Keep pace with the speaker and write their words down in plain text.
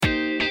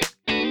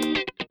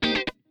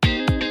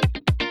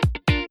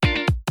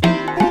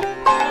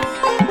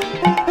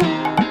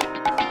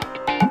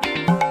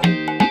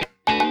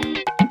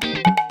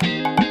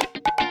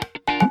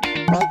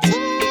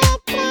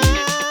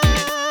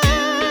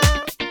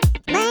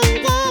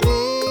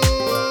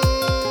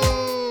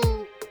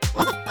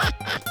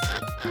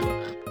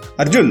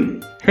ಅರ್ಜುನ್,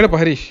 ಹೇಳಪ್ಪ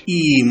ಹರೀಶ್. ಈ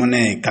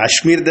ಮೊನ್ನೆ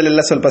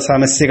ಕಾಶ್ಮೀರದಲ್ಲೆಲ್ಲ ಸ್ವಲ್ಪ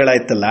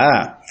ಸಮಸ್ಯೆಗಳಾಯ್ತಲ್ಲ.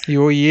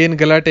 ಅಯ್ಯೋ, ಏನ್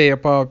ಗಲಾಟೆ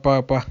ಅಪ್ಪ ಅಪ್ಪ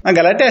ಅಪ್ಪ.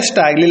 ಗಲಾಟೆ ಅಷ್ಟ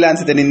ಆಗ್ಲಿಲ್ಲ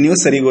ಅನ್ಸುತ್ತೆ, ನಿನ್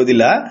ನ್ಯೂಸ್ ಸರಿಗ್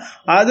ಓದಿಲ್ಲ.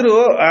 ಆದ್ರೂ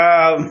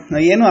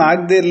ಏನು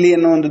ಆಗದೆ ಇರ್ಲಿ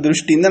ಅನ್ನೋ ಒಂದು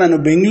ದೃಷ್ಟಿಯಿಂದ ನಾನು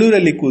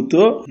ಬೆಂಗಳೂರಲ್ಲಿ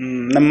ಕೂತು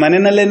ನಮ್ಮ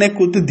ಮನೆಯಲ್ಲೇನೆ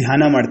ಕೂತು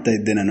ಧ್ಯಾನ ಮಾಡ್ತಾ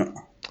ಇದ್ದೆ ನಾನು.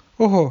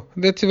 ಓಹೋ,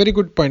 ದಟ್ಸ್ ವೆರಿ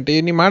ಗುಡ್ ಪಾಯಿಂಟ್.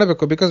 ನೀವು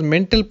ಮಾಡಬೇಕು, because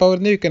mental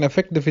power you can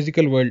affect the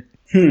physical world.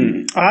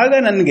 ಆಗ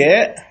ನನ್ಗೆ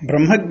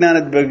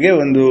ಬ್ರಹ್ಮಜ್ಞಾನದ ಬಗ್ಗೆ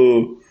ಒಂದು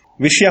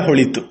ವಿಷಯ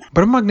ಹೊಳಿತು.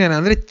 ಬ್ರಹ್ಮಜ್ಞಾನ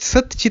ಅಂದ್ರೆ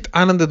ಸತ್ ಚಿತ್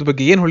ಆನಂದದ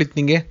ಬಗ್ಗೆ ಏನ್ ಹೊಳಿತು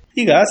ನಿಂಗೆ?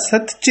 ಈಗ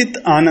ಸತ್ ಚಿತ್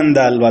ಆನಂದ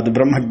ಅಲ್ವಾ ಅದು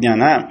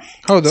ಬ್ರಹ್ಮಜ್ಞಾನ?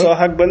 ಹೌದು. ಸೊ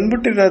ಹಾಗೆ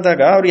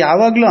ಬಂದ್ಬಿಟ್ಟಿರೋದಾಗ ಅವ್ರು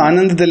ಯಾವಾಗ್ಲೂ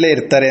ಆನಂದದಲ್ಲೇ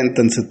ಇರ್ತಾರೆ ಅಂತ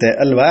ಅನ್ಸುತ್ತೆ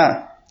ಅಲ್ವಾ?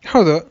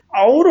 ಹೌದು.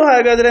 ಅವರು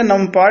ಹಾಗಾದ್ರೆ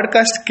ನಮ್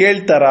ಪಾಡ್ಕಾಸ್ಟ್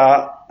ಕೇಳ್ತಾರ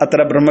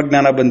ಆತರ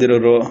ಬ್ರಹ್ಮಜ್ಞಾನ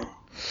ಬಂದಿರೋರು?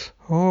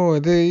 ಓ,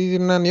 ಅದೇ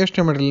ನಾನು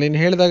ಯೋಚನೆ ಮಾಡಿರಲಿಲ್ಲ.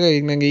 ನೀನು ಹೇಳಿದಾಗ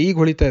ಈಗ ನಂಗೆ ಈಗ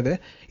ಹೊಳಿತಾ ಇದೆ.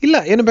 ಇಲ್ಲ,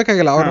 ಏನು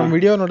ಬೇಕಾಗಿಲ್ಲ. ಅವ್ರ ನಮ್ಮ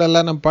ವಿಡಿಯೋ ನೋಡಲ್ಲ,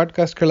 ನಮ್ಮ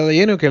ಪಾಡ್ಕಾಸ್ಟ್ ಕೇಳಲ್ಲ,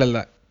 ಏನೂ ಕೇಳಲ್ಲ.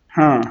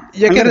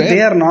 ಯಾಕಂದ್ರೆ they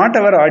are not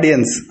our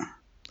audience.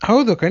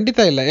 ಹೌದು, ಖಂಡಿತ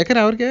ಇಲ್ಲ.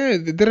 ಯಾಕಂದ್ರೆ ಅವ್ರಿಗೆ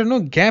there no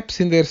gaps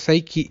in their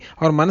psyche.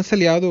 ಅವ್ರ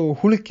ಮನಸ್ಸಲ್ಲಿ ಯಾವುದು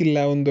ಹುಳುಕಿಲ್ಲ,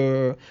 ಒಂದು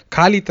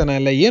ಖಾಲಿತನ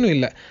ಇಲ್ಲ, ಏನೂ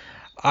ಇಲ್ಲ.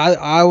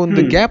 ಆ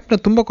ಒಂದು ಗ್ಯಾಪ್ನ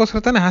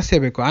ತುಂಬಕ್ಕೋಸ್ಕರ ತಾನೇ ಹಾಸ್ಯ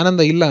ಬೇಕು,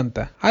 ಆನಂದ ಇಲ್ಲ ಅಂತ.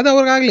 ಅದು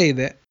ಅವ್ರಿಗಾಗಲೇ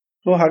ಇದೆ.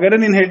 ಓ, ಹಾಗಾದ್ರೆ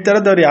ನೀನ್ ಹೇಳ್ತಾ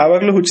ಇರೋದು ಅವ್ರು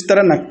ಯಾವಾಗ್ಲೂ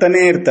ಹುಚ್ಚುತ್ತರ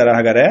ನಗ್ತಾನೆ ಇರ್ತಾರ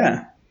ಹಾಗಾದ್ರೆ?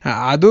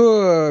 ಅದು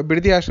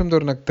ಬಿಡದಿ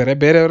ಆಶ್ರಮದವ್ರು ನಗ್ತಾರೆ,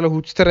 ಬೇರೆಯವರೆಲ್ಲ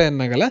ಹುಚ್ಚುತ್ತಾರೆ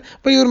ಅನ್ನಾಗಲ್ಲ.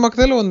 ಇವ್ರ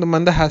ಮಕ್ಕದಲ್ಲಿ ಒಂದು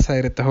ಮಂದಹಾಸ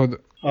ಇರುತ್ತೆ. ಹೌದು,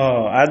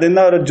 ಅದರಿಂದ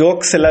ಅವ್ರ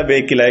ಜೋಕ್ಸ್ ಎಲ್ಲ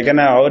ಬೇಕಿಲ್ಲ,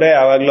 ಯಾಕಂದ್ರೆ ಅವರೇ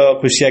ಯಾವಾಗ್ಲೂ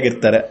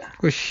ಖುಷಿಯಾಗಿರ್ತಾರೆ.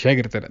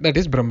 ದಟ್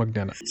ಈಸ್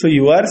ಬ್ರಹ್ಮಜ್ಞಾನ. ಸೊ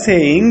ಯು ಆರ್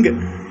ಸೇಯಿಂಗ್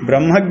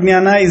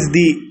ಬ್ರಹ್ಮಜ್ಞಾನ ಇಸ್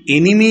ದಿ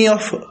ಎನಿಮಿ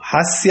ಆಫ್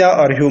ಹಾಸ್ಯ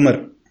ಆರ್ ಹ್ಯೂಮರ್?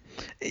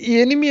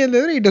 ಎನಿಮಿ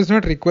ಅಂದ್ರೆ it does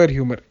not require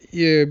humour.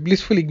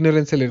 Blissful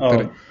ignorance ಅಲ್ಲಿ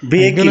ಇರ್ತಾರೆ.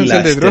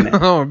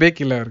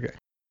 ಬೇಕಿಲ್ಲ ಅವ್ರಿಗೆ.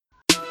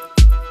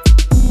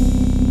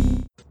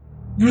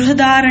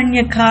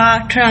 ಬೃಹದಾರಣ್ಯಕ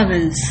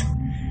travels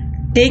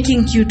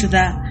taking you to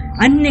the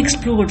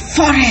unexplored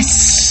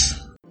forests.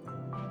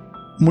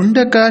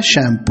 Mundaka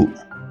shampoo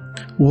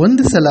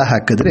ಒಂದು ಸಲ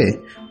ಹಾಕಿದ್ರೆ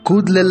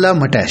ಕೂದಲೆಲ್ಲ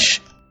Matash.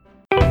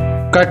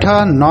 ಕಠಾ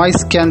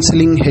noise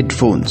cancelling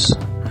headphones,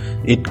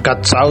 it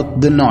cuts out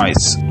the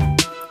noise.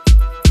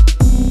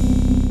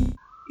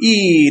 ಈ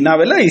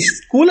ನಾವೆಲ್ಲ ಈ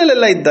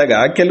ಸ್ಕೂಲಲ್ಲೆಲ್ಲ ಇದ್ದಾಗ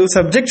ಕೆಲವು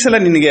ಸಬ್ಜೆಕ್ಟ್ಸ್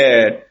ಎಲ್ಲ ನಿನಗೆ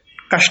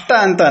ಕಷ್ಟ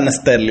ಅಂತ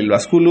ಅನ್ನಿಸ್ತಾ ಇರ್ಲಿಲ್ವಾ?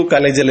 ಸ್ಕೂಲು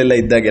ಕಾಲೇಜಲ್ಲೆಲ್ಲ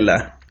ಇದ್ದಾಗೆಲ್ಲ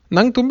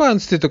ನಂಗೆ ತುಂಬ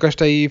ಅನಿಸ್ತಿತ್ತು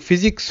ಕಷ್ಟ. ಈ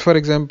physics for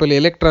example,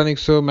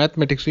 electronics,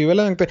 mathematics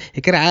ಇವೆಲ್ಲ ನಂಗೆ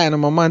ಯಾಕಂದರೆ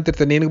ನಮ್ಮಮ್ಮ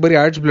ಅಂತಿರ್ತಾರೆ ನಿನಗೆ ಬರೀ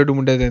ಆರ್ಟ್ಸ್ ಬ್ಲಡ್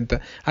ಮುಂಡದೆ ಅಂತ.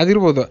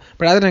 ಅದಿರ್ಬೋದು,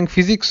 ಬಟ್ ಆದರೆ ನಂಗೆ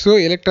ಫಿಸಿಕ್ಸು,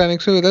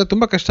 ಎಲೆಕ್ಟ್ರಾನಿಕ್ಸು ಇದೆಲ್ಲ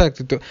ತುಂಬ ಕಷ್ಟ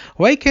ಆಗ್ತಿತ್ತು.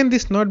 Y can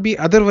this not be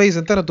otherwise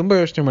ಅಂತ ನಾನು ತುಂಬ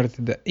ಯೋಚನೆ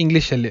ಮಾಡ್ತಿದ್ದೆ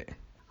ಇಂಗ್ಲೀಷಲ್ಲಿ.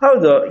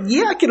 ಹೌದು,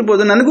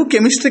 ಯಾಕಿರ್ಬೋದು. ನನಗೂ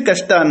ಕೆಮಿಸ್ಟ್ರಿ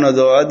ಕಷ್ಟ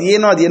ಅನ್ನೋದು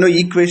ಅದೇನೋ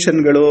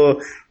ಈಕ್ವೇಶನ್ಗಳು,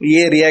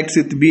 A reacts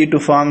with B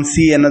to form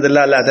C ಅನ್ನೋದೆಲ್ಲ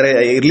ಅಲ್ಲ, ಅದರ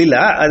ಇರಲಿಲ್ಲ.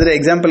 ಆದರೆ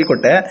ಎಕ್ಸಾಂಪಲ್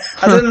ಕೊಟ್ಟೆ,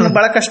 ಅದು ನನಗೆ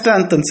ಭಾಳ ಕಷ್ಟ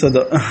ಅಂತ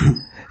ಅನ್ಸೋದು.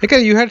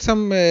 ಯಾಕಂದ್ರೆ ಯು ಹ್ಯಾಡ್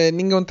ಸಮ್,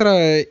 ನಿಂಗೆ ಒಂಥರ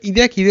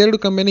ಇದ್ಯಾಕೆ ಇದೆರಡು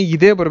ಕಮ್ಮಿನೇ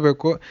ಇದೇ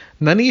ಬರಬೇಕು,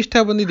 ನನಗಿಷ್ಟ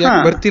ಬಂದಿದ್ದು ಯಾಕೆ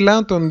ಬರ್ತಿಲ್ಲ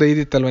ಅಂತ ಒಂದು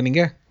ಇದಿತ್ತಲ್ವ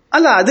ನಿಂಗೆ?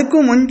 ಅಲ್ಲ, ಅದಕ್ಕೂ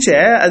ಮುಂಚೆ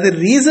ಅದ್ರ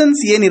ರೀಸನ್ಸ್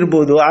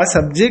ಏನಿರ್ಬೋದು? ಆ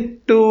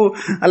ಸಬ್ಜೆಕ್ಟು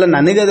ಅಲ್ಲ,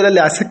 ನನಗೆ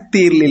ಅದರಲ್ಲಿ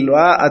ಆಸಕ್ತಿ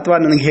ಇರ್ಲಿಲ್ವಾ, ಅಥವಾ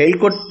ನನಗೆ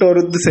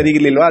ಹೇಳ್ಕೊಟ್ಟವ್ರದ್ದು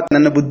ಸರಿಗಿರ್ಲಿಲ್ವಾ,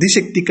 ನನ್ನ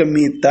ಬುದ್ಧಿಶಕ್ತಿ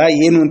ಕಮ್ಮಿ ಇತ್ತಾ,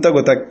 ಏನು ಅಂತ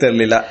ಗೊತ್ತಾಗ್ತಾ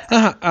ಇರ್ಲಿಲ್ಲ.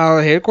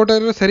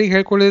 ಹೇಳ್ಕೊಟ್ಟವ್ರು ಸರಿ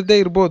ಹೇಳ್ಕೊಳ್ಳಿದ್ದೇ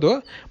ಇರ್ಬೋದು,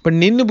 ಬಟ್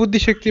ನಿನ್ನ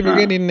ಬುದ್ಧಿಶಕ್ತಿ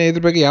ಬಗ್ಗೆ, ನಿನ್ನ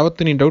ಇದ್ರ ಬಗ್ಗೆ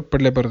ಯಾವತ್ತೂ ನೀನು doubt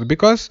ಪಡಲೇಬಾರದು.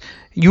 Because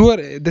you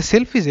are the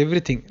self is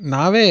everything.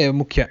 ನಾವೇ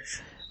ಮುಖ್ಯ,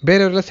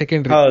 ಬೇರೆಯವರೆಲ್ಲ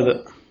ಸೆಕೆಂಡ್ರಿ. ಹೌದು.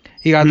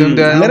 ಈಗ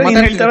ಅದೊಂದು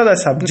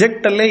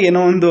ಸಬ್ಜೆಕ್ಟ್ ಅಲ್ಲೇ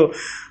ಏನೋ ಒಂದು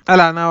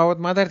ಅಲ್ಲ, ನಾವು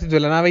ಅವತ್ತು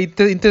ಮಾತಾಡ್ತಿದ್ವಲ್ಲ, ನಾವೇ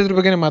ಇಂಥದ್ರ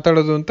ಬಗ್ಗೆ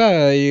ಮಾತಾಡೋದು ಅಂತ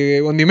ಈ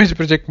ಒಂದು ಇಮೇಜ್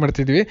ಪ್ರೊಜೆಕ್ಟ್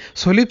ಮಾಡ್ತಿದ್ವಿ.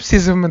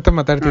 ಸೊಲಿಪ್ಸಿಸಮ್ ಅಂತ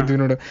ಮಾತಾಡ್ತಿದ್ವಿ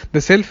ನೋಡು.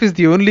 The self is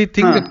the only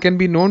thing that can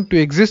be known to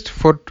exist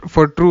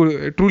for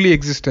truly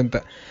exist ಅಂತ.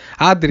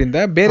 ಆದ್ರಿಂದ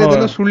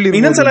ಬೇರೆದೆಲ್ಲ ಸುಳ್ಳು.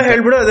 ಇನ್ನೊಂದ್ಸಲ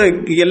ಹೇಳ್ಬಿಡು, ಅದು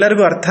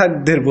ಎಲ್ಲರಿಗೂ ಅರ್ಥ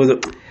ಆಗದಿರ್ಬೋದು.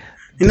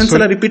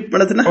 ಇನ್ನೊಂದ್ಸಲ ರಿಪೀಟ್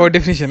ಮಾಡೋದನ್ನ.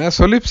 Definition: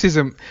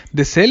 ಸೊಲಿಪ್ಸಿಸಮ್,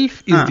 the self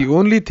is the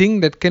only thing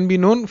that can be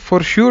known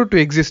for sure to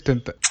exist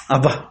ಅಂತ.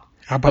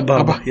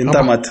 ಎಂತ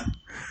ಮಾತು!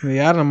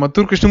 ಯಾರು ನಮ್ಮ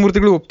ಮತ್ತೂರು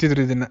ಕೃಷ್ಣಮೂರ್ತಿಗಳು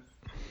ಒಪ್ತಿದ್ರು ಇದನ್ನ.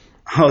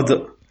 ಹೌದು,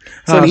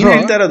 ನೀನ್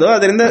ಹೇಳ್ತಾ ಇರೋದು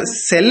ಅದರಿಂದ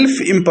ಸೆಲ್ಫ್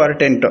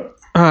ಇಂಪಾರ್ಟೆಂಟ್.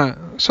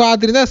 ಸೊ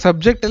ಆದ್ರಿಂದ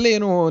ಸಬ್ಜೆಕ್ಟ್ ಅಲ್ಲೇ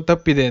ಏನೋ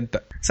ತಪ್ಪಿದೆ ಅಂತ,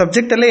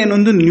 ಸಬ್ಜೆಕ್ಟ್ ಅಲ್ಲೇ ಏನೋ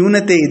ಒಂದು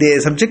ನ್ಯೂನತೆ ಇದೆ,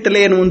 ಸಬ್ಜೆಕ್ಟ್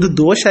ಅಲ್ಲೇ ಏನೋ ಒಂದು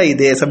ದೋಷ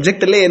ಇದೆ,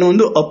 ಸಬ್ಜೆಕ್ಟ್ ಅಲ್ಲೇ ಏನೋ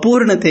ಒಂದು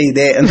ಅಪೂರ್ಣತೆ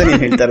ಇದೆ ಅಂತ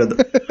ನೀನ್ ಹೇಳ್ತಾ ಇರೋದು.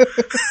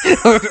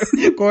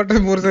 ಕೋರ್ಟ್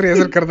 3 ಸರಿ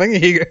ಹೆಸರು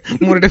ಕರೆದಂಗೆ ಹೀಗೆ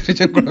 3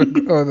 ಡೆಫಿನಿಷನ್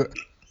ಕೊಡಬೇಕು. ಹೌದು,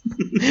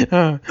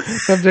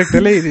 ಸಬ್ಜೆಕ್ಟ್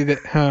ಅಲ್ಲೇ ಇದಿದೆ.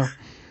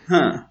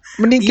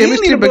 ನೀನ್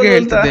ಕೆಮಿಸ್ಟ್ರಿ ಬಗ್ಗೆ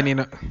ಹೇಳ್ತಿದ್ದೆ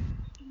ನೀನು.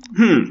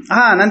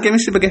 ನಾನು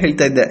ಕೆಮಿಸ್ಟ್ರಿ ಬಗ್ಗೆ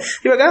ಹೇಳ್ತಾ ಇದ್ದೆ.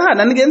 ಇವಾಗ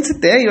ನನ್ಗೆ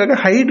ಅನ್ಸುತ್ತೆ, ಇವಾಗ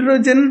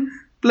ಹೈಡ್ರೋಜನ್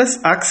ಪ್ಲಸ್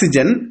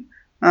ಆಕ್ಸಿಜನ್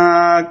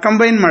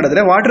ಕಂಬೈನ್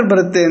ಮಾಡಿದ್ರೆ ವಾಟರ್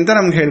ಬರುತ್ತೆ ಅಂತ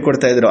ನಮ್ಗೆ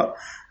ಹೇಳ್ಕೊಡ್ತಾ ಇದ್ರು.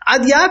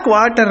 ಅದ್ ಯಾಕೆ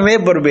ವಾಟರೇ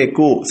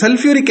ಬರಬೇಕು?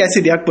 ಸಲ್ಫ್ಯೂರಿಕ್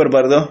ಆಸಿಡ್ ಯಾಕೆ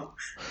ಬರಬಾರ್ದು?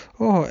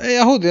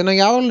 ಹೌದು,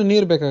 ನಂಗೆ ಯಾವಾಗಲೂ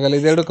ನೀರು ಬೇಕಾಗಲ್ಲ.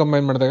 ಇದೆರಡು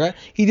ಕಂಬೈನ್ ಮಾಡಿದಾಗ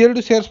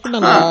ಇದೆರಡು ಸೇರಿಸ್ಬಿಟ್ಟು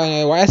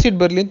ನಾನು ಆಸಿಡ್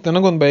ಬರಲಿ ಅಂತ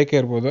ನನಗೊಂದು ಬಯಕೆ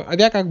ಇರ್ಬೋದು.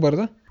 ಅದ್ಯಾಕೆ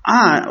ಆಗ್ಬಾರ್ದು?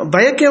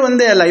 ಬಯಕೆ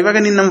ಒಂದೇ ಅಲ್ಲ. ಇವಾಗ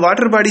ನೀನ್ ನಮ್ಮ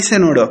ವಾಟರ್ ಬಾಡೀಸೇ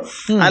ನೋಡು,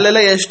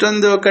 ಅಲ್ಲೆಲ್ಲ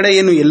ಎಷ್ಟೊಂದು ಕಡೆ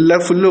ಏನು ಎಲ್ಲ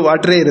ಫುಲ್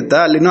ವಾಟರೇ ಇರುತ್ತಾ,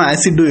 ಅಲ್ಲಿನೂ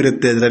ಆಸಿಡ್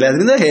ಇರುತ್ತೆ ಅದರಲ್ಲಿ.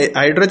 ಅದರಿಂದ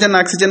ಹೈಡ್ರೋಜನ್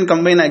ಆಕ್ಸಿಜನ್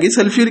ಕಂಬೈನ್ ಆಗಿ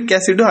ಸಲ್ಫ್ಯೂರಿಕ್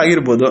ಆಸಿಡ್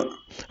ಆಗಿರ್ಬೋದು.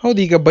 ಹೌದು,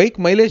 ಈಗ ಬೈಕ್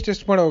ಮೈಲೇಜ್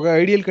ಟೆಸ್ಟ್ ಮಾಡುವಾಗ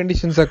ಐಡಿಯಲ್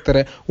ಕಂಡೀಷನ್ಸ್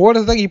ಆಗ್ತಾರೆ.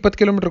 ಓಡಿಸಿದಾಗ 20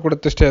 ಕಿಲೋಮೀಟರ್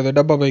ಕೊಡುತ್ತೆ ಅಷ್ಟೇ ಅದು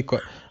ಡಬ್ಬಾ ಬೈಕ್.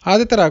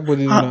 ಅದೇ ತರ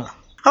ಆಗ್ಬೋದು.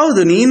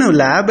 ಹೌದು, ನೀನು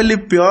ಲ್ಯಾಬ್ ಅಲ್ಲಿ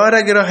ಪ್ಯೂರ್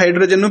ಆಗಿರೋ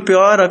ಹೈಡ್ರೋಜನ್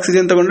ಪ್ಯೂರ್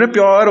ಆಕ್ಸಿಜನ್ ತಗೊಂಡ್ರೆ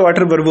ಪ್ಯೂರ್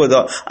ವಾಟರ್ ಬರ್ಬೋದು,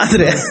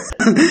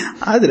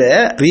 ಆದ್ರೆ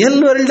ರಿಯಲ್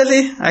ವರ್ಲ್ಡ್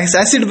ಅಲ್ಲಿ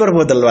ಆಸಿಡ್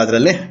ಬರ್ಬೋದಲ್ವಾ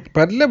ಅದ್ರಲ್ಲಿ?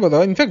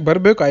 ಬರ್ಲೇಬಹುದು, ಇನ್ಫ್ಯಾಕ್ಟ್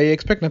ಬರ್ಬೇಕು. I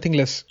expect nothing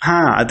less.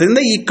 ಅದರಿಂದ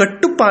ಈ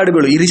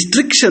ಕಟ್ಟುಪಾಡುಗಳು, ಈ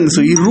ರಿಸ್ಟ್ರಿಕ್ಷನ್ಸ್,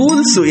 ಈ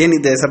ರೂಲ್ಸ್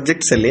ಏನಿದೆ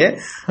ಸಬ್ಜೆಕ್ಟ್ಸ್ ಅಲ್ಲಿ,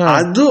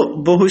 ಅದು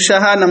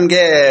ಬಹುಶಃ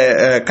ನಮ್ಗೆ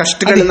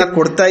ಕಷ್ಟಗಳನ್ನ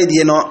ಕೊಡ್ತಾ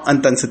ಇದೆಯೇನೋ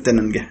ಅಂತ ಅನ್ಸುತ್ತೆ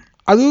ನನ್ಗೆ.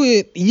 ಅದು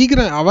ಈಗ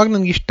ಅವಾಗ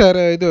ನನ್ಗೆ ಇಷ್ಟ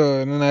ಇದು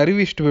ನನ್ನ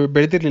ಅರಿವು ಇಷ್ಟು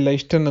ಬೆಳೆದಿರ್ಲಿಲ್ಲ,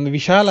 ಇಷ್ಟ ನನ್ನ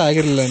ವಿಶಾಲ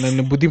ಆಗಿರಲಿಲ್ಲ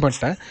ನನ್ನ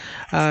ಬುದ್ಧಿಮಟ್ಟ.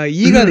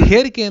 ಈಗ ಅದು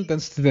ಹೇರಿಕೆ ಅಂತ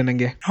ಅನಿಸ್ತಿದೆ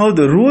ನಂಗೆ.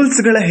 ಹೌದು, ರೂಲ್ಸ್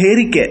ಗಳ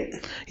ಹೇರಿಕೆ.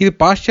 ಇದು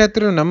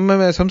ಪಾಶ್ಚಾತ್ಯರು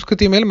ನಮ್ಮ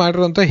ಸಂಸ್ಕೃತಿ ಮೇಲೆ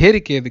ಮಾಡಿರುವಂತ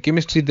ಹೇರಿಕೆ, ಇದು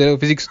ಕೆಮಿಸ್ಟ್ರಿ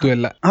ಫಿಸಿಕ್ಸ್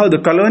ಎಲ್ಲ. ಹೌದು,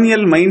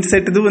 ಕಲೋನಿಯಲ್ ಮೈಂಡ್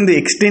ಸೆಟ್ ಒಂದು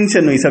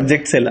ಎಕ್ಸ್ಟೆನ್ಷನ್ ಈ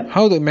ಸಬ್ಜೆಕ್ಟ್ಸ್ ಎಲ್ಲ.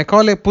 ಹೌದು,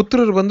 ಮೆಕಾಲೆ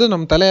ಪುತ್ರರು ಬಂದು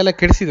ನಮ್ಮ ತಲೆ ಎಲ್ಲ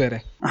ಕೆಡಿಸಿದ್ದಾರೆ.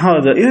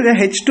 ಹೌದು, ಇವಾಗ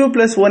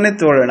H2+1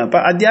 ತಗೊಳ್ಳೋಣಪ್ಪ.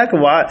 ಅದ್ಯಾಕೆ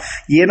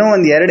ಏನೋ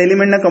ಒಂದ್ 2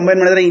 ಎಲಿಮೆಂಟ್ ನ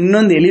ಕಂಬೈನ್ ಮಾಡಿದ್ರೆ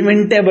ಇನ್ನೊಂದು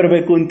ಎಲಿಮೆಂಟೇ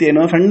ಬರಬೇಕು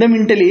ಅಂತೇನೋ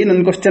ಫಂಡಮೆಂಟಲಿ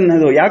ನನ್ ಕ್ವಶನ್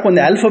ಅದು. ಯಾಕೆ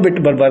ಒಂದು ಆಲ್ಫಾಬೆಟ್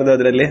ಬರಬಾರ್ದು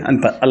ಅದರಲ್ಲಿ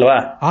ಅಂತ ಅಲ್ವಾ?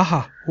 ಆಹಾ,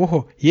 ಓಹೋ,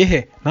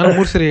 ನಾನು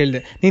 3 ಸರಿ ಹೇಳಿದೆ,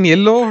 ನೀನ್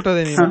ಎಲ್ಲೋ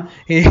ಹೊಟ್ಟದೆ. ನೀನು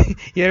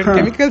 2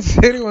 ಕೆಮಿಕಲ್ಸ್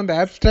ಸೇರಿ ಒಂದು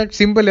ಆಬ್ಸ್ಟ್ರಾಕ್ಟ್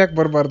ಸಿಂಬಲ್ ಯಾಕೆ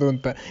ಬರಬಾರ್ದು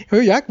ಅಂತ.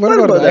 ಯಾಕೆ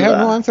ಬರಬಾರ್ದು? I have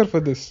no answer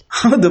for this.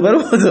 ಹೌದು,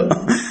 ಬರ್ಬೋದು.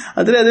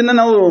 ಆದ್ರೆ ಅದನ್ನ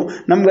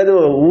ನಮ್ಗದು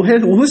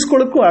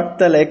ಊಹಿಸ್ಕೊಳಕ್ಕೂ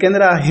ಆಗ್ತಾ ಇಲ್ಲ,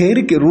 ಯಾಕೆಂದ್ರೆ ಆ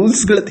ಹೇರಿಕೆ,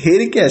 ರೂಲ್ಸ್ ಗಳ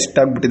ಹೇರಿಕೆ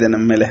ಅಷ್ಟಾಗ್ಬಿಟ್ಟಿದೆ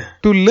ನಮ್ಮ ಮೇಲೆ.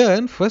 To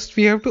learn first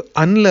we have to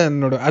unlearn.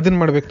 ನೋಡು, ಅದನ್ನ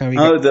ಮಾಡ್ಬೇಕು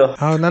ನಾವೀಗ. ಹೌದು,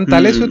 ನನ್ನ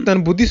ತಲೆ ಸುತ್ತ,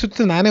 ನನ್ನ ಬುದ್ಧಿ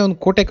ಸುತ್ತ ನಾನೇ ಒಂದು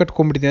ಕೋಟೆ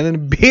ಕಟ್ಕೊಂಡ್ಬಿಟ್ಟಿದ್ದೀನಿ,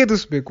 ಅದನ್ನ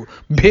ಭೇದಿಸ್ಬೇಕು.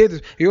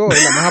 ಅಯ್ಯೋ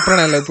ಇಲ್ಲ, ಮಹಾಪ್ರಾಣ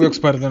ಎಲ್ಲ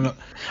ಉಪಯೋಗಿಸ್ಬಾರ್ದು ನಾನು.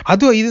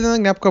 ಅದು ಇದನ್ನ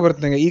ಜ್ಞಾಪಕ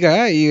ಬರುತ್ತೆ ನಂಗೆ. ಈಗ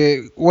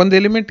ಒಂದು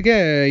ಎಲಿಮೆಂಟ್ಗೆ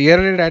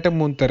 2 ಆಟಮ್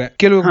ಅಂತಾರೆ,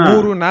 ಕೆಲವು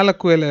 3,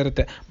 4 ಎಲ್ಲ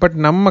ಇರುತ್ತೆ. ಬಟ್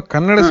ನಮ್ಮ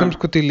ಕನ್ನಡ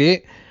ಸಂಸ್ಕೃತಿಲಿ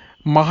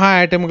ಮಹಾ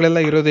ಆಟಮ್ಗಳೆಲ್ಲ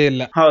ಇರೋದೇ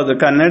ಇಲ್ಲ. ಹೌದು,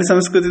 ಕನ್ನಡ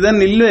ಸಂಸ್ಕೃತಿದ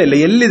ನಿಲ್ಲೇ ಇಲ್ಲ.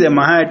 ಎಲ್ಲಿದೆ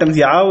ಮಹಾ ಆಟಮ್ಸ್?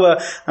 ಯಾವ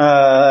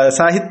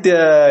ಸಾಹಿತ್ಯ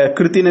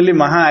ಕೃತಿನಲ್ಲಿ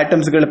ಮಹಾ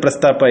ಆಟಮ್ಸ್ ಗಳ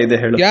ಪ್ರಸ್ತಾಪ ಇದೆ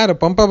ಹೇಳು? ಯಾರು?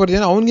 ಪಂಪ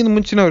ಬರ್ದಿಯಾನ, ಅವನಿಗಿಂತ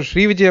ಮುಂಚಿನವ್ರು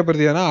ಶ್ರೀ ವಿಜಯ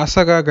ಬರ್ದಿಯಾನ,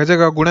 ಅಸಗ,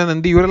 ಗಜಗ,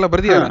 ಗುಣನಂದಿ ಇವರೆಲ್ಲ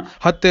ಬರ್ದಿಯಾರ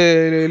 10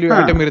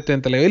 ಆಟಮ್ ಇರುತ್ತೆ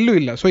ಅಂತಲ್ಲ, ಎಲ್ಲೂ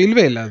ಇಲ್ಲ. ಸೊ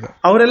ಇಲ್ವೇ ಇಲ್ಲ ಅದು.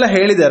 ಅವರೆಲ್ಲ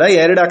ಹೇಳಿದಾರ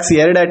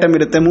 2 ಆಟಮ್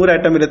ಇರುತ್ತೆ, 3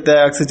 ಆಟಮ್ ಇರುತ್ತೆ,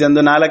 ಆಕ್ಸಿಜನ್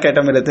 4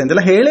 ಆಟಮ್ ಇರುತ್ತೆ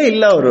ಅಂತೆಲ್ಲ ಹೇಳೇ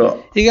ಇಲ್ಲ ಅವರು.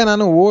 ಈಗ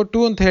ನಾನು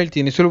O2 ಅಂತ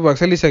ಹೇಳ್ತೀನಿ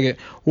ಸುಲಭವಾಗಿ ಸಲೀಸಾಗೆ.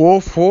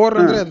 O4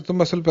 ಅಂದ್ರೆ ಅದು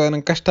ತುಂಬಾ ಸ್ವಲ್ಪ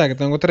ನಂಗೆ ಕಷ್ಟ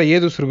ಆಗುತ್ತೆ, ನಂಗೆ ಗೊತ್ತರ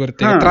ಏದುಸಿರು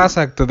ಬರುತ್ತೆ, ತ್ರಾಸ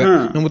ಆಗ್ತದೆ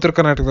ನಮ್ಮ ಉತ್ತರ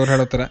ಕರ್ನಾಟಕದವ್ರು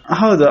ಹೇಳೋತರ.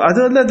 ಹೌದು,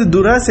 ಅದು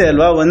ದುರಾಸೆ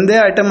ಅಲ್ವಾ? ಒಂದೇ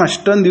ಆಟಮ್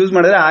ಅಷ್ಟೊಂದು ಯೂಸ್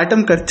ಮಾಡಿದ್ರೆ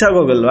ಆಟಮ್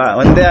ಖರ್ಚಾಗೋಗಲ್ವಾ?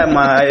 ಒಂದೇ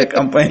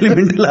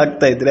ಎಲಿಮೆಂಟ್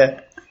ಆಗ್ತಾ ಇದ್ರೆ.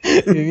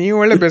 ನೀವು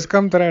ಒಳ್ಳೆ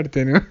ಬೆಸ್ಕಾಂ ತರ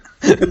ಆಡ್ತೇನೆ, ನೀವು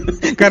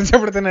ಖರ್ಚು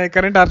ಬಿಡ್ತೇನೆ,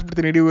 ಕರೆಂಟ್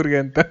ಹಾರಿಸ್ಬಿಡ್ತೀನಿ ಇಡೀ ಊರಿಗೆ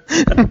ಅಂತ.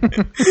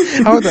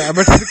 ಹೌದಾ?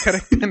 ಬಟ್ ಅದು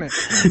ಕರೆಕ್ಟೇನೆ.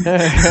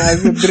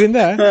 ಅದ್ರಿಂದ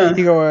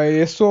ಈಗ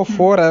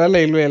SO4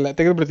 ಅವೆಲ್ಲ ಇಲ್ವೇ ಇಲ್ಲ,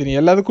 ತೆಗೆದ್ಬಿಡ್ತೀನಿ.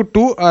 ಎಲ್ಲದಕ್ಕೂ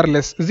 2 or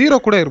less, 0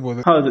 ಕೂಡ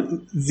ಇರ್ಬೋದು. ಹೌದು,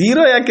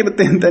 0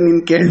 ಯಾಕಿರುತ್ತೆ ಅಂತ ನೀನ್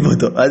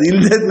ಕೇಳ್ಬೋದು, ಅದು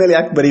ಇಲ್ದೇದ್ಮೇಲೆ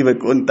ಯಾಕೆ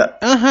ಬರೀಬೇಕು ಅಂತ.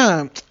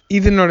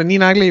 ಇದನ್ನ ನೋಡಿ,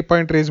 ನೀನಾಗ್ಲೇ ಈ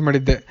ಪಾಯಿಂಟ್ ರೇಸ್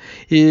ಮಾಡಿದ್ದೆ.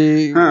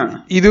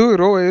 ಇದು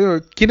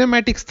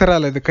ಕಿನೆಮ್ಯಾಟಿಕ್ಸ್ ತರ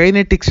ಅಲ್ಲ, ಇದು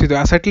ಕೈನೆಟಿಕ್ಸ್. ಇದು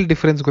ಆ ಸಟಲ್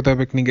ಡಿಫರೆನ್ಸ್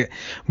ಗೊತ್ತಾಗಬೇಕು ನಿಂಗೆ.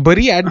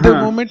 ಬರೀ ಅಟ್ ದ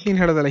ಮೂಮೆಂಟ್ ನೀನ್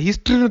ಹೇಳೋದಲ್ಲ,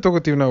 ಹಿಸ್ಟ್ರಿನೂ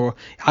ತಗೋತೀವಿ ನಾವು.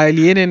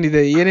 ಅಲ್ಲಿ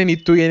ಏನೇನಿದೆ,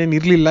 ಏನೇನಿತ್ತು, ಏನೇನ್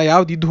ಇರ್ಲಿಲ್ಲ,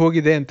 ಯಾವ್ದು ಇದ್ದು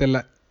ಹೋಗಿದೆ ಅಂತೆಲ್ಲ.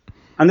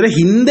 ಅಂದ್ರೆ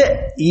ಹಿಂದೆ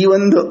ಈ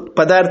ಒಂದು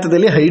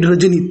ಪದಾರ್ಥದಲ್ಲಿ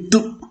ಹೈಡ್ರೋಜನ್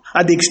ಇತ್ತು,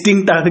 ಅದು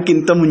ಎಕ್ಸ್ಟಿಂಕ್ಟ್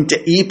ಆಗಕ್ಕಿಂತ ಮುಂಚೆ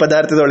ಈ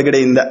ಪದಾರ್ಥದ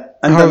ಒಳಗಡೆಯಿಂದ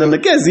ಅಂತ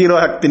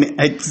 0 ಹಾಕ್ತೀನಿ,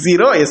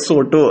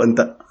 H0SO2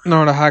 ಅಂತ.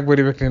 ನೋಡ, ಹಾಗೆ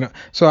ಬರಿಬೇಕು ನೀನು.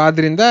 ಸೊ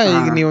ಆದ್ರಿಂದ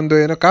ಈಗ ನೀವೊಂದು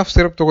ಏನೋ ಕಾಫ್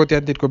ಸಿರಪ್ ತಗೋತೀಯ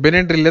ಅಂತ ಇಟ್ಕೋ,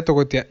 ಬೆನೆಡ್ರಿಲ್ಲೇ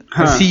ತಗೋತೀಯ,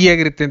 ಸಿಹಿ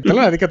ಆಗಿರುತ್ತೆ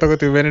ಅಂತಲ್ಲ, ಅದಕ್ಕೆ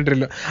ತಗೋತೀವಿ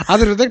ಬೆನೆಡ್ರಿಲ್.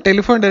 ಅದ್ರ ಜೊತೆಗೆ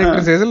ಟೆಲಿಫೋನ್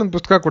ಡೈರೆಕ್ಟರ್ ಸೈಜಲ್ಲಿ ಒಂದು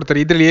ಪುಸ್ತಕ ಕೊಡ್ತಾರೆ,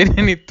 ಇದ್ರಲ್ಲಿ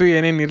ಏನೇನಿತ್ತು,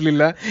 ಏನೇನ್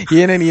ಇರ್ಲಿಲ್ಲ,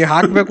 ಏನೇನು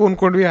ಹಾಕ್ಬೇಕು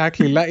ಅನ್ಕೊಂಡ್ವಿ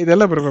ಹಾಕ್ಲಿಲ್ಲ,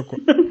 ಇದೆಲ್ಲ ಬರ್ಬೇಕು.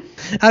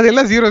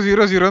 ಅದೆಲ್ಲ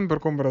 000 ಅಂತ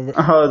ಬರ್ಕೊಂಡ್ಬರೋದು.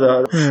 ಹೌದು,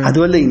 ಅದು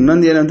ಅಲ್ಲದೆ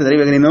ಇನ್ನೊಂದು ಏನು ಅಂತಂದ್ರೆ,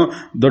 ಇವಾಗ ನೀನು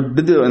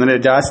ದೊಡ್ಡದು ಅಂದ್ರೆ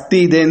ಜಾಸ್ತಿ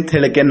ಇದೆ ಅಂತ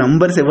ಹೇಳಕ್ಕೆ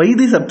numbers, why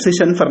this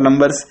obsession for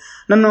numbers?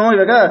 ನಾನು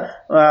ಇವಾಗ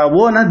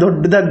ಓನ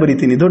ದೊಡ್ಡದಾಗಿ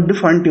ಬರೀತೀನಿ, ದೊಡ್ಡ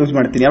ಫಾಂಟ್ ಯೂಸ್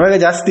ಮಾಡ್ತೀನಿ, ಅವಾಗ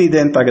ಜಾಸ್ತಿ ಇದೆ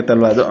ಅಂತ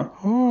ಆಗತ್ತಲ್ವಾ ಅದು.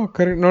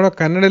 ಕರೆಕ್ಟ್. ನೋಡೋ,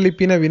 ಕನ್ನಡ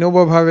ಲಿಪಿನ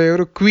ವಿನೋಬಾ ಭಾವೆ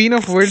ಅವರು ಕ್ವೀನ್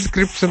ಆಫ್ ವರ್ಲ್ಡ್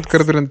ಸ್ಕ್ರಿಪ್ಟ್ಸ್ ಅಂತ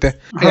ಕರೆದ್ರಂತೆ.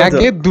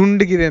 ಯಾಕೆ?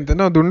 ದುಂಡಗಿದೆ ಅಂತ.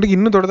 ನಾವು ದುಂಡಿಗೆ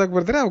ಇನ್ನೂ ದೊಡ್ಡದಾಗಿ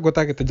ಬರ್ತಾರೆ ಅವಾಗ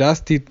ಗೊತ್ತಾಗುತ್ತೆ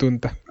ಜಾಸ್ತಿ ಇತ್ತು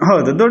ಅಂತ.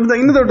 ಹೌದು,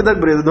 ಇನ್ನೂ ದೊಡ್ಡದಾಗಿ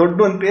ಬರೆಯೋದು, ದೊಡ್ಡ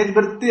ಒಂದು ಪೇಜ್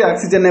ಬರ್ತಿ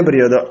ಆಕ್ಸಿಜನ್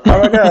ಬರೆಯೋದು,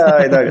 ಅವಾಗ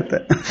ಇದಾಗುತ್ತೆ.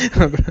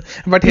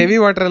 ಬಟ್ ಹೆವಿ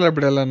ವಾಟರ್ ಎಲ್ಲ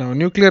ಬಿಡಲ್ಲ ನಾವು.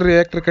 ನ್ಯೂಕ್ಲಿಯರ್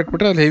ರಿಯಾಕ್ಟರ್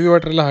ಕಟ್ಬಿಟ್ರೆ ಅಲ್ಲಿ ಹೆವಿ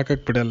ವಾಟರ್ ಎಲ್ಲ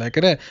ಹಾಕಕ್ ಬಿಡಲ್ಲ,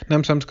 ಯಾಕಂದ್ರೆ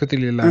ನಮ್ಮ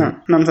ಸಂಸ್ಕೃತಿಲಿ ಇಲ್ಲ.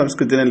 ನಮ್ಮ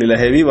ಸಂಸ್ಕೃತಿನಲ್ಲಿ ಇಲ್ಲ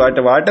ಹೆವಿ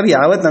ವಾಟರ್.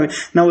 ಯಾವತ್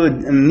ನಾವು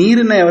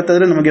ನೀರನ್ನ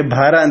ಯಾವತ್ತಾದ್ರೂ ನಮಗೆ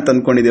ಭಾರ ಅಂತ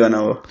ಅನ್ಕೊಂಡಿದೀವ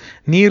ನಾವು?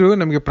 ನೀರು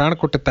ನಮಗೆ ಪ್ರಾಣ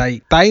ಕೊಟ್ಟ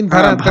ತಾಯಿನ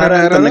ಭಾರ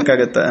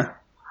ಅನ್ನಕ್ಕಾಗತ್ತ?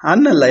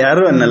 ಅನ್ನಲ್ಲ,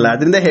 ಯಾರು ಅನ್ನಲ್ಲ.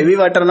 ಅದರಿಂದ ಹೆವಿ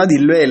ವಾಟರ್ ಅನ್ನೋದು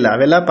ಇಲ್ವೇ ಇಲ್ಲ,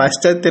 ಅವೆಲ್ಲ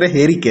ಪಾಶ್ಚಾತ್ಯರ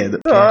ಹೇರಿಕೆ ಅದು.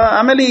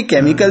 ಆಮೇಲೆ ಈ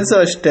ಕೆಮಿಕಲ್ಸ್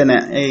ಅಷ್ಟೇನೆ,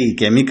 ಈ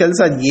ಕೆಮಿಕಲ್ಸ್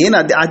ಅದ್ ಏನ್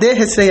ಅದೇ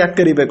ಹೆಸರು ಯಾಕೆ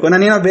ಕರಿಬೇಕು?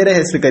 ನಾನೇನೋ ಬೇರೆ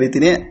ಹೆಸರು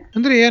ಕರಿತೀನಿ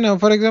ಅಂದ್ರೆ ಏನು?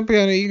 ಫಾರ್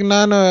ಎಕ್ಸಾಂಪಲ್ ಈಗ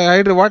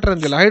ನಾನು ವಾಟರ್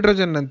ಅಂತಿಲ್ಲ,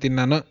 ಹೈಡ್ರೋಜನ್ ಅಂತೀನಿ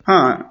ನಾನು.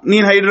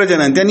 ನೀನ್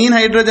ಹೈಡ್ರೋಜನ್ ಅಂತೀಯ, ನೀನ್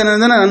ಹೈಡ್ರೋಜನ್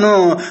ಅಂದ್ರೆ ನಾನು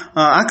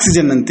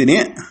ಆಕ್ಸಿಜನ್ ಅಂತೀನಿ.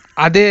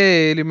 ಅದೇ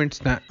ಎಲಿಮೆಂಟ್ಸ್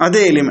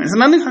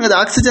ನನಗೆ ಹಾಗಾದ್ರೆ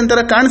ಆಕ್ಸಿಜನ್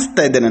ತರ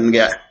ಕಾಣಿಸ್ತಾ ಇದೆ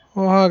ನನ್ಗೆ.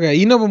 ಹಾಗೆ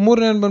ಇನ್ನೊಬ್ಬ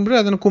 3ನೇ ಬಂದ್ಬಿಟ್ರೆ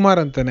ಅದನ್ನ ಕುಮಾರ್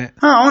ಅಂತಾನೆ.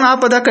 ಅವನು ಆ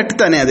ಪದ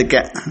ಕಟ್ತಾನೆ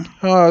ಅದಕ್ಕೆ.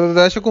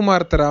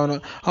 ದಶಕುಮಾರ್ ತರ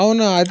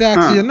ಅವನು ಅದೇ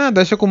ಆಕ್ಸಿಜನ್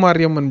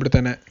ದಶಕುಮಾರ್ಯಂ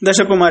ಅಂದ್ಬಿಡ್ತಾನೆ.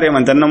 ದಶಕುಮಾರ್ಯಂ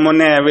ಅಂತ ನಮ್ಮ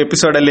ಮೊನ್ನೆ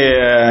ಎಪಿಸೋಡ್ ಅಲ್ಲಿ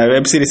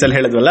ವೆಬ್ ಸೀರೀಸ್ ಅಲ್ಲಿ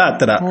ಹೇಳಿದ್ವಲ್ಲ, ಆ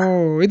ತರ.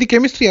 ಇದು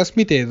ಕೆಮಿಸ್ಟ್ರಿ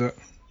ಅಸ್ಮಿತೆ. ಇದು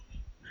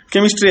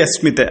ಕೆಮಿಸ್ಟ್ರಿ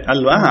ಅಸ್ಮಿತೆ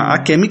ಅಲ್ವಾ? ಆ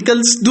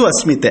ಕೆಮಿಕಲ್ಸ್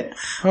ಅಸ್ಮಿತೆ.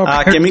 ಆ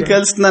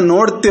ಕೆಮಿಕಲ್ಸ್ ನ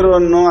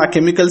ನೋಡ್ತಿರೋನು, ಆ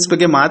ಕೆಮಿಕಲ್ಸ್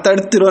ಬಗ್ಗೆ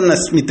ಮಾತಾಡ್ತಿರೋನ್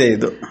ಅಸ್ಮಿತೆ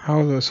ಇದು.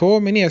 ಹೌದು, ಸೋ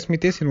ಮೆನಿ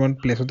ಅಸ್ಮಿತೇಸ್ ಇನ್ ಒನ್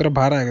ಪ್ಲೇಸ್. ಒಂಥರ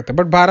ಭಾರ ಆಗುತ್ತೆ,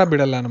 ಬಟ್ ಭಾರ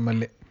ಬಿಡಲ್ಲ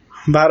ನಮ್ಮಲ್ಲಿ.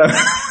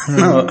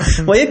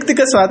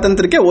 ವೈಯಕ್ತಿಕ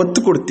ಸ್ವಾತಂತ್ರ್ಯಕ್ಕೆ ಒತ್ತು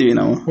ಕೊಡ್ತೀವಿ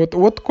ನಾವು.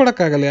 ಒತ್ತು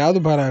ಕೊಡಕ್ಕಾಗಲ್ಲ, ಯಾವ್ದು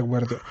ಭಾರ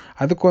ಆಗ್ಬಾರ್ದು.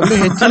 ಅದಕ್ಕೊಂದು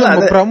ಹೆಚ್ಚಿನ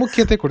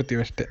ಪ್ರಾಮುಖ್ಯತೆ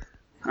ಕೊಡ್ತೀವಿ ಅಷ್ಟೇ.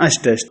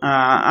 ಅಷ್ಟೇ.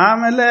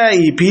 ಆಮೇಲೆ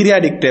ಈ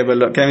ಪೀರಿಯಾಡಿಕ್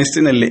ಟೇಬಲ್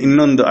ಕೆಮಿಸ್ಟ್ರಿನಲ್ಲಿ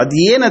ಇನ್ನೊಂದು ಅದು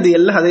ಏನದು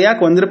ಎಲ್ಲ ಅದು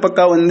ಯಾಕೆ ಒಂದ್ರ ಪಕ್ಕ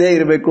ಒಂದೇ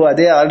ಇರಬೇಕು,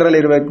 ಅದೇ ಆರ್ಡರ್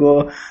ಅಲ್ಲಿ ಇರಬೇಕು,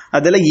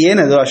 ಅದೆಲ್ಲ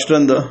ಏನದು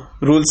ಅಷ್ಟೊಂದು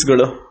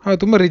ರೂಲ್ಸ್ಗಳು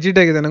ತುಂಬಾ ರಿಜಿಡ್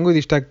ಆಗಿದೆ. ನಂಗೂ ಇದು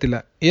ಇಷ್ಟ ಆಗ್ತಿಲ್ಲ.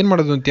 ಏನ್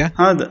ಮಾಡೋದು ಅಂತ್ಯಾ?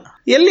 ಹೌದು,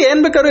 ಎಲ್ಲಿ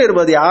ಏನ್ ಬೇಕಾದ್ರೂ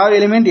ಇರ್ಬೋದು, ಯಾವ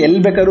ಎಲಿಮೆಂಟ್ ಎಲ್ಲಿ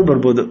ಬೇಕಾದ್ರೂ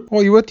ಬರ್ಬೋದು.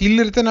 ಇವತ್ತು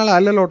ಇಲ್ಲಿರುತ್ತೆ, ನಾಳೆ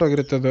ಅಲ್ಲೆಲ್ಲ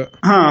ಹೊರಟೋಗಿರುತ್ತೆ ಅದು.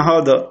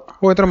 ಹೌದು,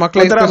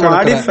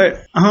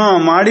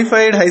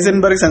 ಮಾಡಿಫೈಡ್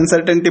ಹೈಸೆನ್ಬರ್ಗ್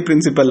ಅನ್ಸರ್ಟೆನಿಟಿ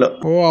ಪ್ರಿನ್ಸಿಪಲ್.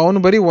 ಅವನು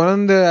ಬರೀ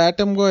ಒಂದೊಂದು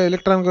ಆಟಮ್ಗೋ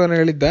ಎಲೆಕ್ಟ್ರಾನ್ಗೋ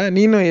ಹೇಳಿದ್ದ,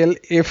 ನೀನು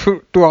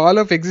to all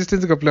of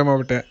existence apply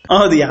ಮಾಡ್ಬಿಟ್ಟೆ.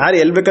 ಹೌದು, ಯಾರು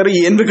ಎಲ್ ಬೇಕಾದ್ರೂ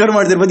ಏನ್ ಬೇಕಾದ್ರೂ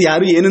ಮಾಡ್ತಿರ್ಬೋದು,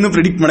 ಯಾರು ಏನನ್ನು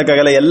ಪ್ರಿಡಿಕ್ಟ್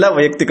ಮಾಡಕ್ಕಾಗಲ್ಲ, ಎಲ್ಲ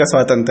ವೈಯಕ್ತಿಕ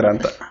ಸ್ವಾತಂತ್ರ್ಯ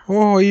ಅಂತ.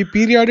 ಈ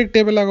ಪೀರಿಯಾಡಿಕ್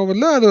ಟೇಬಲ್ ಆಗೋ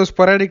ಬದಲು ಅದು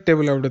ಸ್ಪೊರಾಡಿಕ್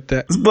ಟೇಬಲ್ ಆಗ್ಬಿಡುತ್ತೆ.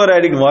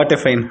 Sporadic, what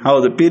a fine.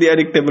 ಹೌದು,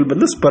 ಪೀರಿಯಾಡಿಕ್ ಟೇಬಲ್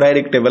ಬಂದು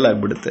ಸ್ಪೊರಾಡಿಕ್ ಟೇಬಲ್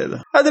ಆಗ್ಬಿಡುತ್ತೆ. ಅದು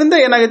ಅದರಿಂದ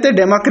ಏನಾಗುತ್ತೆ,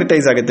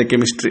 ಡೆಮಾಕ್ರಿಟೈಸ್ ಆಗುತ್ತೆ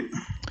ಕೆಮಿಸ್ಟ್ರಿ.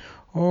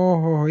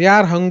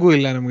 ಯಾರು ಹಂಗೂ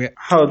ಇಲ್ಲ ನಮ್ಗೆ.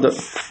 ಹೌದು.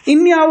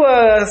 ಇನ್ಯಾವ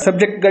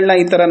ಸಬ್ಜೆಕ್ಟ್ಗಳನ್ನ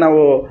ಈ ತರ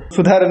ನಾವು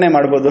ಸುಧಾರಣೆ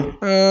ಮಾಡ್ಬೋದು?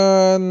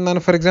 ನಾನು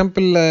ಫಾರ್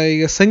ಎಕ್ಸಾಂಪಲ್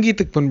ಈಗ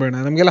ಸಂಗೀತಕ್ಕೆ ಬಂದ್ಬೇಡ,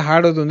 ನಮ್ಗೆಲ್ಲ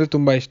ಹಾಡೋದು ಅಂದ್ರೆ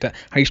ತುಂಬಾ ಇಷ್ಟ.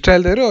 ಇಷ್ಟ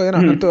ಇಲ್ದಿರೋ ಏನೋ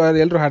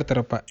ಎಲ್ಲರೂ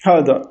ಹಾಡ್ತಾರಪ್ಪ.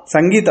 ಹೌದು,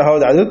 ಸಂಗೀತ.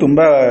 ಹೌದು, ಅದು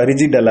ತುಂಬಾ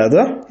ರಿಜಿಡ್ ಅಲ್ಲ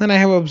ಅದು. ನಾನು ಐ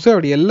ಹ್ಯಾವ್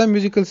ಅಬ್ಸರ್ವ್ಡ್ ಎಲ್ಲ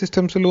ಮ್ಯೂಸಿಕಲ್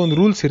ಸಿಸ್ಟಮ್ಸ್ ಅಲ್ಲೂ ಒಂದು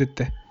ರೂಲ್ಸ್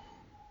ಇರುತ್ತೆ.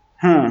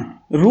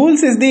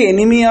 Rules is the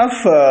enemy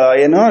of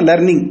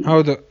learning.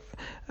 ಹೌದು.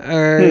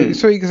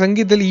 ಸೊ ಈಗ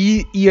ಸಂಗೀತದಲ್ಲಿ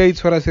ಈ 5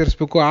 ಸ್ವರ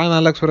ಸೇರಿಸ್ಬೇಕು, ಆ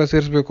 4 ಸ್ವರ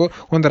ಸೇರಿಸ್ಬೇಕು,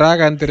 ಒಂದು ರಾಗ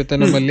ಅಂತಿರುತ್ತೆ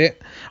ನಮ್ಮಲ್ಲಿ.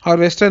 ಅವ್ರ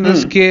ವೆಸ್ಟರ್ನ್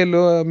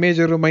ಸ್ಕೇಲು,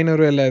 ಮೇಜರು,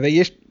 ಮೈನರು ಎಲ್ಲ ಇದೆ.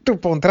 ಎಷ್ಟು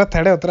ಒಂಥರ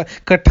ಒಂಥರ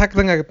ಕಟ್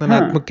ಹಾಕ್ದಂಗೆ ಆಗುತ್ತೆ ನನ್ನ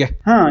ಆತ್ಮಕ್ಕೆ.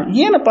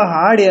 ಏನಪ್ಪಾ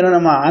ಹಾಡು, ಏನೋ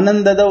ನಮ್ಮ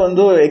ಆನಂದದ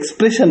ಒಂದು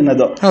ಎಕ್ಸ್ಪ್ರೆಷನ್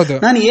ಅದು. ಹೌದು,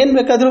 ನಾನು ಏನ್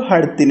ಬೇಕಾದ್ರೂ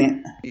ಹಾಡ್ತೀನಿ.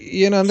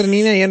 ಏನು ಅಂದ್ರೆ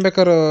ನೀನೇ ಏನ್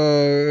ಬೇಕಾದ್ರೂ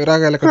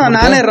ರಾಗ ಎಲ್ಲ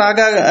ನಾನೇ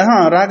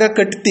ರಾಗ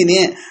ಕಟ್ತೀನಿ,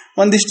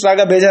 ಒಂದಿಷ್ಟು ರಾಗ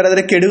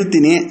ಬೇಜಾರಾದ್ರೆ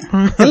ಕೆಡವ್ತೀನಿ,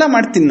 ಎಲ್ಲ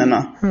ಮಾಡ್ತೀನಿ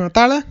ನಾನು.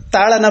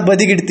 ತಾಳನ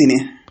ಬದಿಗಿಡ್ತೀನಿ.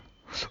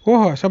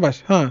 ಓಹೋ, ಶಬಾಷ್.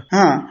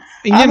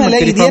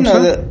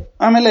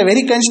 ಆಮೇಲೆ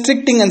ವೆರಿ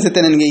ಕನ್ಸ್ಟ್ರಿಕ್ಟಿಂಗ್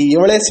ಅನ್ಸುತ್ತೆ ನನಗೆ.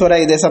 7 ಸ್ವರ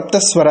ಇದೆ, ಸಪ್ತ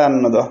ಸ್ವರ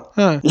ಅನ್ನೋದು.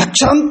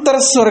 ಲಕ್ಷಾಂತರ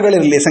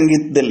ಸ್ವರಗಳಿರ್ಲಿ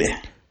ಸಂಗೀತದಲ್ಲಿ.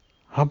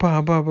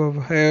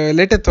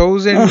 ಲೆಟ್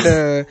 1000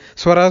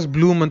 ಸ್ವರಾಸ್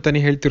ಬ್ಲೂಮ್ ಅಂತ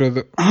ನೀ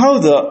ಹೇಳ್ತಿರೋದು.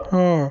 ಹೌದು.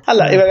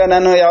 ಅಲ್ಲ, ಇವಾಗ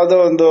ನಾನು ಯಾವ್ದೋ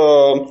ಒಂದು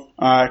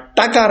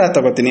ಟಕಾರ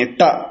ತಗೋತೀನಿ.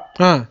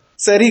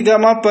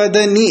 ಸರಿಗಮ ಪದ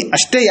ನೀ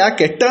ಅಷ್ಟೇ,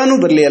 ಯಾಕೆ ಟನು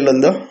ಬರ್ಲಿ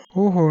ಅಲ್ಲೊಂದು.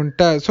 ಓಹೋ,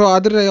 ಸೊ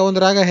ಅದ್ರ ಒಂದು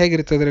ರಾಗ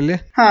ಹೇಗಿರುತ್ತೆ ಅದರಲ್ಲಿ?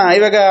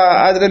 ಇವಾಗ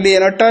ಅದ್ರಲ್ಲಿ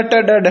ಏನೋ ಟ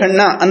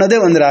ಢಣ್ಣ ಅನ್ನೋದೇ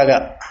ಒಂದು ರಾಗ.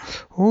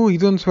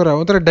 ಇದೊಂದು ಸ್ವರ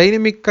ಒಂಥರ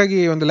ಡೈನಮಿಕ್ ಆಗಿ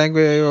ಒಂದು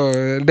ಲ್ಯಾಂಗ್ವೇಜ್,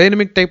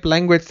 ಡೈನಮಿಕ್ ಟೈಪ್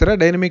ಲ್ಯಾಂಗ್ವೇಜ್ ತರ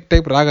ಡೈನಮಿಕ್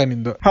ಟೈಪ್ ರಾಗ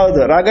ನಿಂದು. ಹೌದು,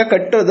 ರಾಗ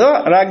ಕಟ್ಟೋದು,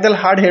 ರಾಗದಲ್ಲಿ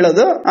ಹಾಡು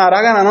ಹೇಳೋದು, ಆ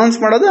ರಾಗನ ಅನೌನ್ಸ್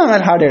ಮಾಡೋದು,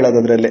 ಆಮೇಲೆ ಹಾಡು ಹೇಳೋದು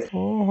ಅದ್ರಲ್ಲಿ.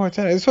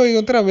 ಚೆನ್ನಾಗಿ. ಸೊ ಈಗ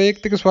ಒಂಥರ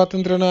ವೈಯಕ್ತಿಕ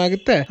ಸ್ವಾತಂತ್ರ್ಯನೂ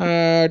ಆಗುತ್ತೆ.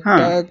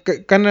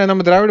 ಕನ್ನಡ,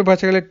 ನಮ್ಮ ದ್ರಾವಿಡ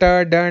ಭಾಷೆಗಳಲ್ಲಿ ಟ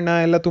ಡ ಣ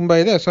ಎಲ್ಲ ತುಂಬಾ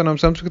ಇದೆ. ಸೊ ನಮ್ಮ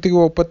ಸಂಸ್ಕೃತಿಗೂ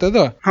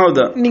ಒಪ್ಪತ್ತದು.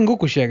 ಹೌದು, ನಿಂಗೂ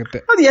ಖುಷಿ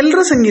ಆಗುತ್ತೆ. ಅದು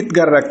ಎಲ್ಲರೂ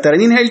ಸಂಗೀತಗಾರರಾಗ್ತಾರೆ.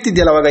 ನೀನ್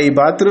ಹೇಳ್ತಿದ್ಯಲ್ಲ ಅವಾಗ, ಈ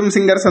ಬಾತ್ರೂಮ್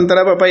ಸಿಂಗರ್ಸ್ ಅಂತಾರ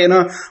ಪಾಪ, ಏನೋ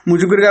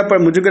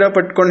ಮುಜುಗರ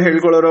ಪಟ್ಕೊಂಡು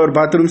ಹೇಳ್ಕೊಳ್ಳೋರು ಅವ್ರು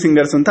ಬಾತ್ರೂಮ್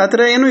ಸಿಂಗರ್ಸ್ ಅಂತ.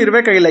 ಆತರ ಏನು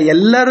ಇರ್ಬೇಕಾಗಿಲ್ಲ,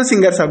 ಎಲ್ಲರೂ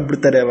ಸಿಂಗರ್ಸ್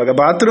ಆಗ್ಬಿಡ್ತಾರೆ ಅವಾಗ.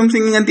 ಬಾತ್ರೂಮ್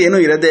ಸಿಂಗಿಂಗ್ ಅಂತ ಏನು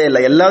ಇರೋದೇ ಇಲ್ಲ,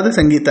 ಎಲ್ಲಾದ್ರು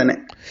ಸಂಗೀತನೇ,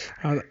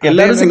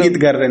 ಎಲ್ಲರೂ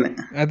ಸಂಗೀತಗಾರರೇನೆ.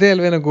 ಅದೇ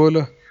ಅಲ್ವೇನೋ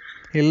ಗೋಲು,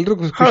 ಎಲ್ರು.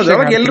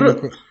 ಎಲ್ರು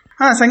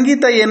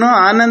ಸಂಗೀತ ಏನು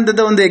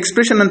ಆನಂದದ ಒಂದು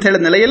ಎಕ್ಸ್ಪ್ರೆಷನ್ ಅಂತ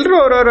ಹೇಳಿದ್ನಲ್ಲ, ಎಲ್ಲರೂ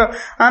ಅವ್ರವ್ರ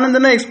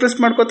ಆನಂದನ ಎಕ್ಸ್ಪ್ರೆಸ್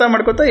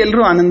ಮಾಡ್ಕೋತಾ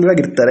ಎಲ್ಲರೂ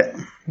ಆನಂದವಾಗಿರ್ತಾರೆ.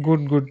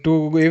 Good to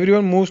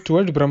everyone moves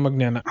towards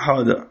ಬ್ರಹ್ಮಜ್ಞಾನ.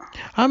 ಹೌದು.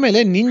 ಆಮೇಲೆ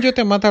ನಿನ್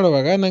ಜೊತೆ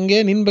ಮಾತಾಡುವಾಗ ನಂಗೆ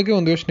ನಿನ್ ಬಗ್ಗೆ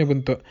ಒಂದು ಯೋಚನೆ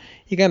ಬಂತು.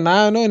 ಈಗ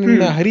ನಾನು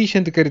ನಿನ್ನ ಹರೀಶ್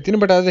ಅಂತ ಕರಿತೀನಿ,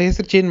 ಬಟ್ ಅದ್ರ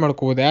ಹೆಸರು ಚೇಂಜ್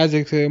ಮಾಡ್ಕೋಬಹುದು.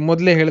 ಆಸ್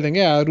ಮೊದಲೇ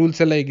ಹೇಳ್ದಂಗೆ ಆ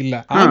ರೂಲ್ಸ್ ಎಲ್ಲ ಈಗಿಲ್ಲ.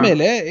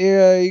 ಆಮೇಲೆ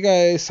ಈಗ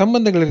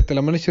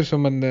ಸಂಬಂಧಗಳಿರುತ್ತಲ್ಲ, ಮನುಷ್ಯರ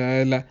ಸಂಬಂಧ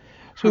ಎಲ್ಲ.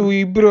 ಸೊ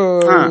ಇಬ್ರು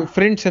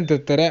ಫ್ರೆಂಡ್ಸ್ ಅಂತ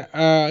ಇರ್ತಾರೆ,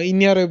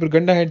 ಇನ್ಯಾರೋ ಇಬ್ರು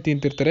ಗಂಡ ಹೆಂಡತಿ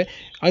ಅಂತ ಇರ್ತಾರೆ,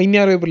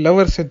 ಇನ್ಯಾರೋ ಇಬ್ರು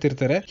ಲವರ್ಸ್ ಅಂತ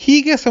ಇರ್ತಾರೆ.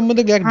 ಹೀಗೆ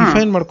ಸಂಬಂಧಕ್ಕೆ ಯಾಕೆ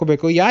ಡಿಫೈನ್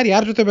ಮಾಡ್ಕೋಬೇಕು?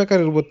 ಯಾರ ಜೊತೆ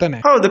ಬೇಕಾದ್ರೆ ಇರ್ಬೋದು ತಾನೆ.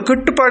 ಹೌದು,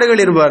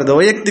 ಕಟ್ಟುಪಾಡುಗಳಿರಬಾರ್ದು,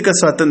 ವೈಯಕ್ತಿಕ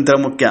ಸ್ವಾತಂತ್ರ್ಯ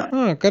ಮುಖ್ಯ.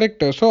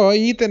 ಕರೆಕ್ಟ್. ಸೊ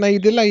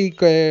ಇದೆಲ್ಲ ಈ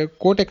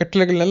ಕೋಟೆ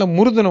ಕಟ್ಟಳೆಗಳನ್ನೆಲ್ಲ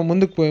ಮುರಿದು ನಾವು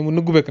ಮುಂದಕ್ಕೆ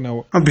ನುಗ್ಗಬೇಕು, ನಾವು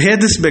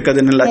ಭೇದಿಸ್ಬೇಕು,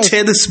 ಅದನ್ನೆಲ್ಲ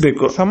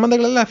ಛೇದಿಸ್ಬೇಕು.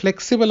 ಸಂಬಂಧಗಳೆಲ್ಲ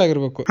ಫ್ಲೆಕ್ಸಿಬಲ್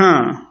ಆಗಿರ್ಬೇಕು.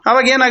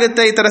 ಅವಾಗ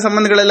ಏನಾಗುತ್ತೆ, ಈ ತರ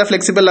ಸಂಬಂಧಗಳೆಲ್ಲ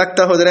ಫ್ಲೆಕ್ಸಿಬಲ್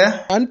ಆಗ್ತಾ ಹೋದ್ರೆ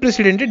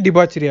ಅನ್ಪ್ರೆಸಿಡೆಂಟೆಡ್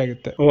ಡಿಬಾಚರಿ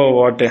ಆಗುತ್ತೆ.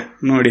 ವಾಟೆ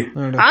ನೋಡಿ.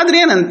 ಆದ್ರೆ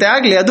ಏನಂತೆ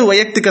ಆಗ್ಲಿ, ಅದು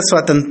ವೈಯಕ್ತಿಕ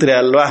ಸ್ವಾತಂತ್ರ್ಯ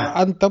ಅಲ್ವಾ?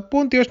 ಅದು ತಪ್ಪು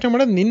ಅಂತ ಯೋಚನೆ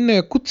ಮಾಡೋದು ನಿನ್ನ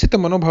ಕುತ್ಸಿತ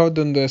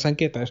ಮನೋಭಾವದೊಂದು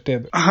ಸಂಕೇತ ಅಷ್ಟೇ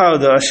ಅದು.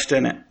 ಹೌದು,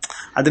 ಅಷ್ಟೇನೆ.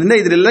 ಅದರಿಂದ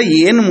ಇದ್ರೆಲ್ಲ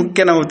ಏನು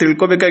ಮುಖ್ಯ ನಾವು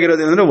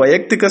ತಿಳ್ಕೊಬೇಕಾಗಿರೋದೇನಂದ್ರೆ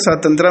ವೈಯಕ್ತಿಕ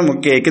ಸ್ವಾತಂತ್ರ್ಯ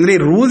ಮುಖ್ಯ. ಯಾಕಂದ್ರೆ ಈ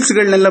ರೂಲ್ಸ್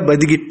ಗಳನ್ನೆಲ್ಲ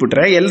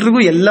ಬದಿಗಿಟ್ಬಿಟ್ರೆ ಎಲ್ರಿಗೂ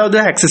ಎಲ್ಲಾವುದು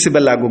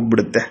ಆಕ್ಸೆಸಿಬಲ್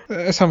ಆಗೋಗ್ಬಿಡುತ್ತೆ.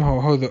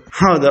 ಹೌದು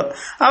ಹೌದು.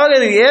 ಅವಾಗ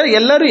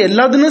ಎಲ್ಲರೂ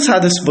ಎಲ್ಲದನ್ನೂ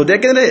ಸಾಧಿಸಬಹುದು.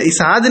 ಯಾಕಂದ್ರೆ ಈ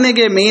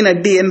ಸಾಧನೆಗೆ ಮೇನ್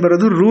ಅಡ್ಡಿ ಏನ್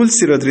ಬರೋದು, ರೂಲ್ಸ್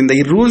ಇರೋದ್ರಿಂದ.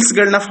 ಈ ರೂಲ್ಸ್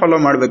ಗಳನ್ನ ಫಾಲೋ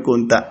ಮಾಡ್ಬೇಕು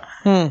ಅಂತ.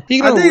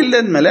 ಅದೇ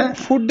ಇಲ್ಲದ್ಮೇಲೆ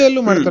ಫುಡ್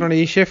ಅಲ್ಲೂ ಮಾಡ್ತಾರೆ ನೋಡಿ,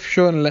 ಈ ಶೆಫ್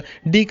ಶೋ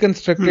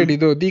ಡಿಕನ್ಸ್ಟ್ರಕ್ಟೆಡ್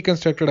ಇದು,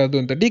 ಡಿಕನ್ಸ್ಟ್ರಕ್ಟೆಡ್ ಅದು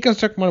ಅಂತ.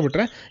 ಡಿಕನ್ಸ್ಟ್ರಕ್ಟ್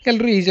ಮಾಡ್ಬಿಟ್ರೆ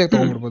ಎಲ್ಲರೂ ಈಸಿಯಾಗಿ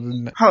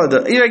ತಗೊಂಡ್ಬಿಡ್ಬೋದು. ಹೌದು.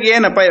 ಇವಾಗ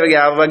ಏನಪ್ಪಾ,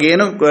 ಇವಾಗ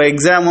ಏನು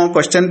ಎಕ್ಸಾಮು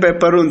ಕ್ವಶನ್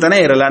ಪೇಪರ್ ಅಂತಾನೆ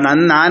ಇರಲ್ಲ.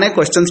 ನಾನೇ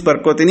ಕ್ವಶನ್ಸ್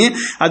ಬರ್ಕೋತೀನಿ,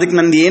 ಅದಕ್ಕೆ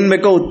ನನ್ಗೆ ಏನ್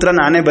ಬೇಕೋ ಉತ್ತರ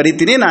ನಾನೇ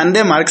ಬರೀತೀನಿ,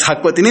 ನಾನೇ ಮಾರ್ಕ್ಸ್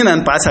ಹಾಕೋತೀನಿ,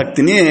 ನಾನು ಪಾಸ್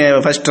ಆಗ್ತೀನಿ,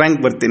 ಫಸ್ಟ್ ರ್ಯಾಂಕ್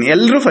ಬರ್ತೀನಿ.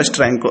 ಎಲ್ಲರೂ ಫಸ್ಟ್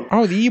ರ್ಯಾಂಕ್.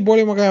 ಹೌದು. ಈ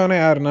ಬೋಳಿ ಮಗ ಅವನ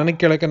ಯಾರು ನನಗೆ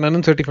ಕೇಳಕ್ಕೆ,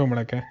 ನನ್ನ ಸರ್ಟಿಫೈ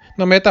ಮಾಡಕ್ಕೆ?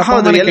 ನಮ್ಮ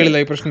ಕೇಳಿಲ್ಲ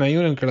ಈ ಪ್ರಶ್ನೆ,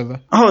 ಇವನು ಕೇಳೋದು.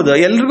 ಹೌದು.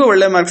 ಎಲ್ರಿಗೂ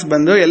ಒಳ್ಳೆ ಮಾರ್ಕ್ಸ್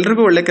ಬಂದು,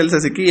 ಎಲ್ರಿಗೂ ಒಳ್ಳೆ ಕೆಲಸ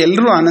ಸಿಕ್ಕಿ,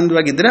 ಎಲ್ಲರೂ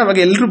ಆನಂದವಾಗಿದ್ರೆ ಅವಾಗ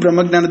ಎಲ್ಲರೂ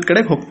ಬ್ರಹ್ಮಜ್ಞಾನದ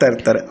ಕಡೆ ಹೋಗ್ತಾ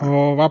ಇರ್ತಾರೆ.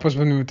 ವಾಪಸ್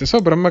ಬಂದ್ಬಿಡುತ್ತೆ. ಸೊ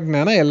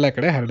ಬ್ರಹ್ಮಜ್ಞಾನ ಎಲ್ಲ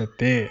ಕಡೆ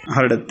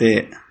ಹರಡುತ್ತೆ.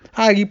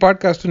 ಹಾಗೆ ಈ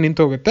ಪಾಡ್ಕಾಸ್ಟ್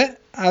ನಿಂತು ಹೋಗುತ್ತೆ.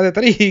 ಅದೇ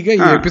ತರ ಈಗ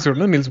ಈ ಎಪಿಸೋಡ್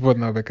ನಿಲ್ಸಬಹುದು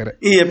ನಾವು ಬೇಕಾದ್ರೆ.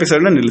 ಈ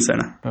ಎಪಿಸೋಡ್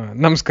ನಿಲ್ಸೋಣ.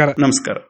 ನಮಸ್ಕಾರ.